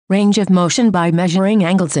Range of motion by measuring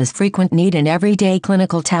angles is frequent need in everyday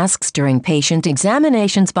clinical tasks during patient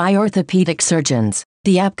examinations by orthopedic surgeons.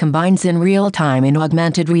 The app combines in real time in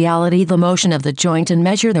augmented reality the motion of the joint and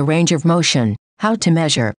measure the range of motion. How to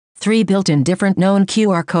measure. 3 built-in different known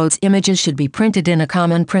QR codes. Images should be printed in a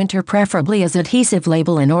common printer, preferably as adhesive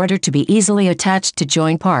label, in order to be easily attached to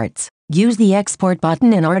joint parts. Use the export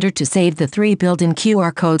button in order to save the 3 built-in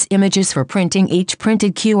QR codes images for printing. Each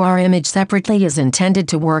printed QR image separately is intended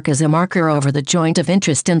to work as a marker over the joint of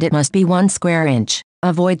interest, and it must be 1 square inch.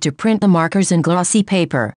 Avoid to print the markers in glossy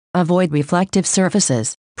paper. Avoid reflective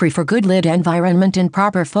surfaces. Prefer good lit environment and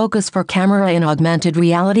proper focus for camera in augmented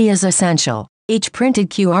reality is essential. Each printed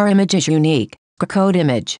QR image is unique. QR code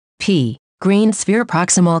image. P. Green sphere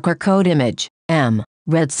proximal QR code image. M.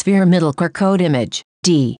 Red sphere middle QR code image.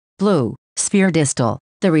 D. Blue sphere distal.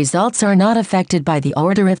 The results are not affected by the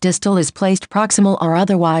order if distal is placed proximal or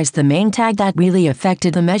otherwise. The main tag that really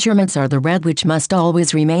affected the measurements are the red, which must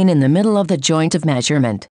always remain in the middle of the joint of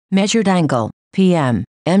measurement. Measured angle. PM.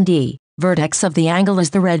 MD. Vertex of the angle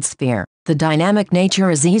is the red sphere. The dynamic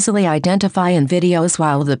nature is easily identified in videos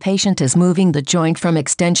while the patient is moving the joint from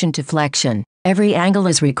extension to flexion. Every angle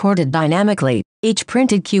is recorded dynamically. Each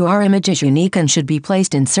printed QR image is unique and should be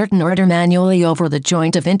placed in certain order manually over the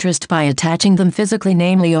joint of interest by attaching them physically,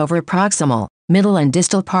 namely over proximal, middle and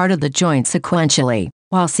distal part of the joint sequentially.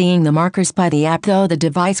 While seeing the markers by the app through the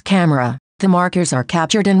device camera, the markers are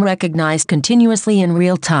captured and recognized continuously in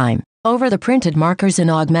real time. Over the printed markers in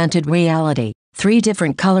augmented reality, 3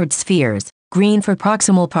 different colored spheres, green for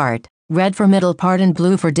proximal part, red for middle part and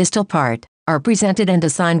blue for distal part, are presented and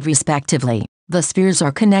assigned respectively. The spheres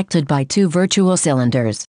are connected by 2 virtual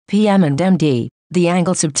cylinders, PM and MD. The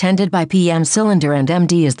angle subtended by PM cylinder and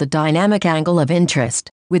MD is the dynamic angle of interest,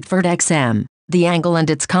 with vertex M. The angle and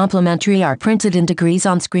its complementary are printed in degrees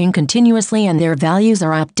on screen continuously, and their values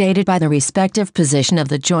are updated by the respective position of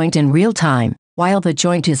the joint in real time. While the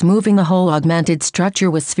joint is moving, the whole augmented structure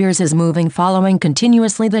with spheres is moving, following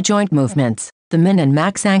continuously the joint movements. The min and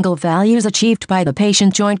max angle values achieved by the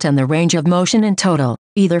patient joint and the range of motion in total,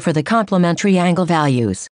 either for the complementary angle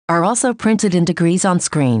values, are also printed in degrees on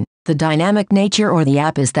screen. The dynamic nature or the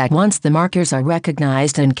app is that once the markers are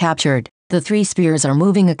recognized and captured, the 3 spheres are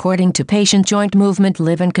moving according to patient joint movement,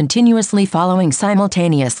 live and continuously following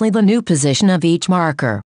simultaneously the new position of each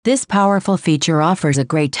marker. This powerful feature offers a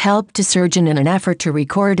great help to surgeon in an effort to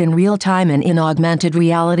record in real time and in augmented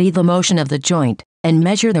reality the motion of the joint, and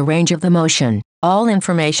measure the range of the motion. All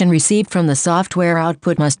information received from the software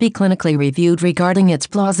output must be clinically reviewed regarding its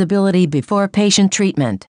plausibility before patient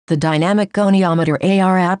treatment. The Dynamic Goniometer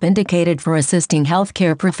AR app indicated for assisting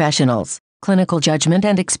healthcare professionals. Clinical judgment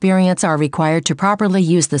and experience are required to properly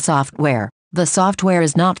use the software. The software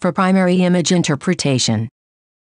is not for primary image interpretation.